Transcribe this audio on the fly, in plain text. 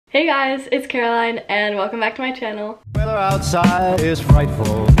Hey guys, it's Caroline and welcome back to my channel. Weather outside is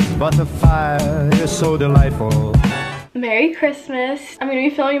frightful, but the fire is so delightful. Merry Christmas. I'm gonna be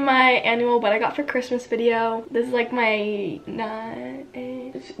filming my annual what I got for Christmas video. This is like my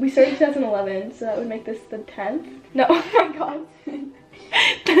we started 2011, so that would make this the 10th. No, oh my god.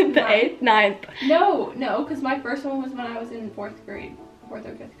 the 8th? 9th. No, because my first one was when I was in 4th or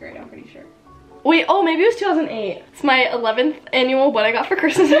 5th grade, I'm pretty sure. Wait, oh, maybe it was 2008. It's my 11th annual what I got for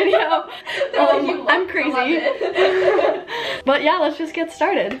Christmas video. I'm crazy. But yeah, let's just get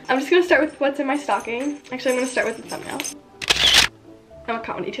started. I'm just gonna start with what's in my stocking. Actually, I'm gonna start with the thumbnail. I'm a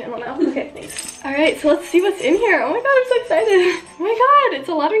comedy channel now. Okay, thanks. Alright, so let's see what's in here. Oh my god, I'm so excited. Oh my god, it's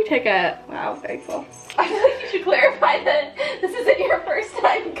a lottery ticket. Wow, very cool. I feel like you should clarify that this isn't your first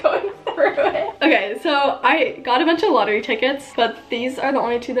time going through it. Okay, so I got a bunch of lottery tickets, but these are the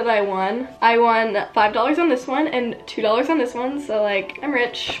only two that I won. I won $5 on this one and $2 on this one, so like, I'm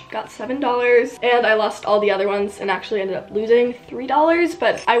rich. Got $7, and I lost all the other ones and actually ended up losing $3,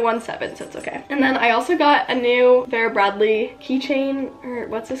 but I won 7, so it's okay. And then I also got a new Vera Bradley keychain, or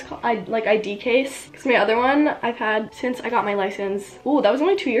what's this called? Like ID case, because my other one I've had since I got my license. Ooh, that was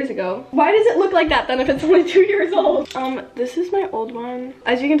only 2 years ago. Why does it look like that then if it's only 2 years old? This is my old one.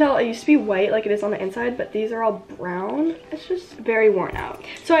 As you can tell, it used to be white like it is on the inside, but these are all brown. It's just very worn out.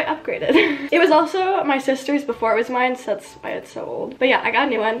 So I upgraded. It was also my sister's before it was mine, so that's why it's so old. But yeah, I got a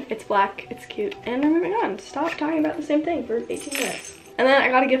new one. It's black, it's cute, and we're moving on. Stop talking about the same thing for 18 minutes. And then I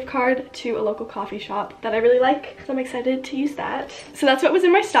got a gift card to a local coffee shop that I really like, so I'm excited to use that. So that's what was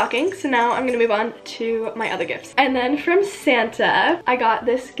in my stocking. So now I'm gonna move on to my other gifts. And then from Santa, I got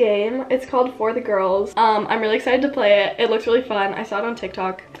this game. It's called For the Girls. I'm really excited to play it. It looks really fun. I saw it on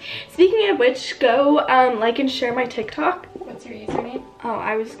TikTok. Speaking of which, go like and share my TikTok. What's your username? Oh,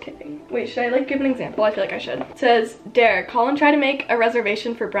 I was kidding. Wait, should I like give an example? I feel like I should. It says, dare, call and try to make a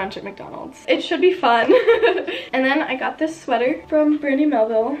reservation for brunch at McDonald's. It should be fun. And then I got this sweater from Brandy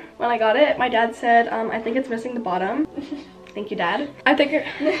Melville. When I got it, my dad said, I think it's missing the bottom. Thank you, Dad. I think Note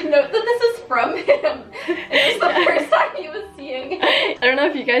that this is from him. It was the first time he was seeing it. I don't know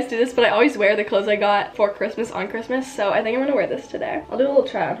if you guys do this, but I always wear the clothes I got for Christmas on Christmas, so I think I'm gonna wear this today. I'll do a little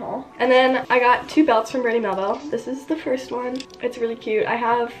try on haul. And then I got 2 belts from Brandy Melville. This is the first one. It's really cute. I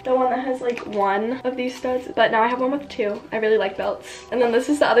have the one that has like 1 of these studs, but now I have one with 2. I really like belts. And then this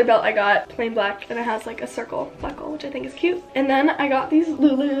is the other belt I got, plain black, and it has like a circle buckle, which I think is cute. And then I got these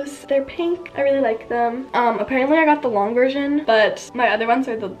Lulus. They're pink. I really like them. Apparently I got the long version, but my other ones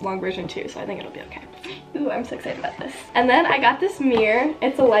are the long version too, so I think it'll be okay. Ooh, I'm so excited about this. And then I got this mirror.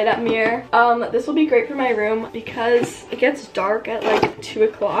 It's a light up mirror. This will be great for my room because it gets dark at like 2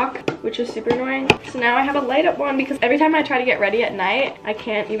 o'clock, which is super annoying. So now I have a light up one because every time I try to get ready at night, I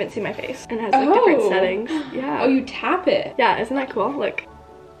can't even see my face. And it has like different settings. Yeah. Oh, you tap it. Yeah, isn't that cool? Look.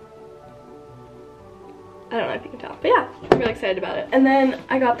 I don't know if you can tell, but yeah, I'm really excited about it. And then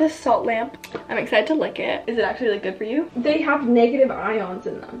I got this salt lamp. I'm excited to lick it. Is it actually like good for you? They have negative ions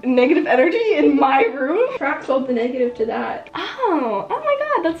in them. Negative energy in my room? Track sold the negative to that. Oh my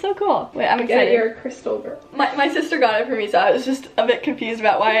god, that's so cool. Wait, I'm excited. You're a crystal girl. My sister got it for me, so I was just a bit confused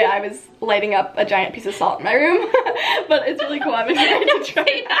about why I was lighting up a giant piece of salt in my room. But it's really cool. I'm excited to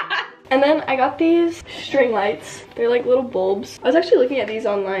try that. And then I got these string lights. They're like little bulbs. I was actually looking at these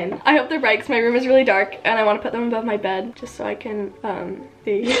online. I hope they're bright because my room is really dark and I want to put them above my bed just so I can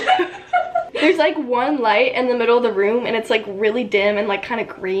see. There's like one light in the middle of the room and it's like really dim and like kind of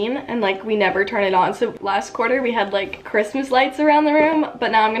green, and like we never turn it on. So last quarter we had like Christmas lights around the room,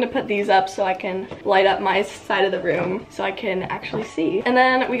 but now I'm gonna put these up so I can light up my side of the room so I can actually see. And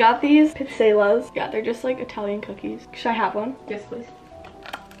then we got these pizzelas. Yeah, they're just like Italian cookies. Should I have one? Yes, please.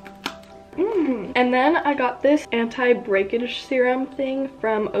 And then I got this anti-breakage serum thing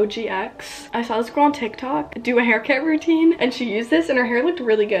from OGX. I saw this girl on TikTok do a haircut routine and she used this and her hair looked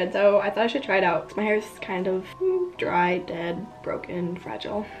really good, so I thought I should try it out. My hair is kind of dry, dead, broken,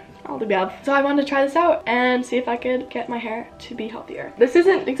 fragile, all the above. So I wanted to try this out and see if I could get my hair to be healthier. This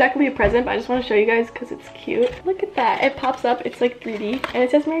isn't exactly a present, but I just want to show you guys because it's cute. Look at that. It pops up. It's like 3D and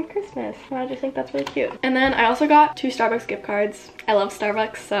it says Merry Christmas. And I just think that's really cute. And then I also got 2 Starbucks gift cards. I love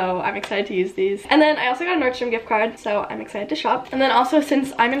Starbucks, so I'm excited to use these. And then I also got a Nordstrom gift card, so I'm excited to shop. And then also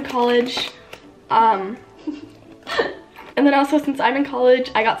since I'm in college, I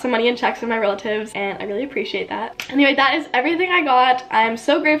got some money in checks from my relatives and I really appreciate that. Anyway, that is everything I got. I'm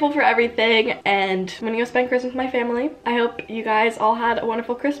so grateful for everything and I'm gonna go spend Christmas with my family. I hope you guys all had a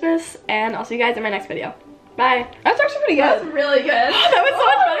wonderful Christmas and I'll see you guys in my next video. Bye. That's actually pretty good. That's really good. That was so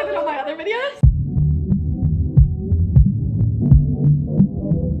much better than all my other videos.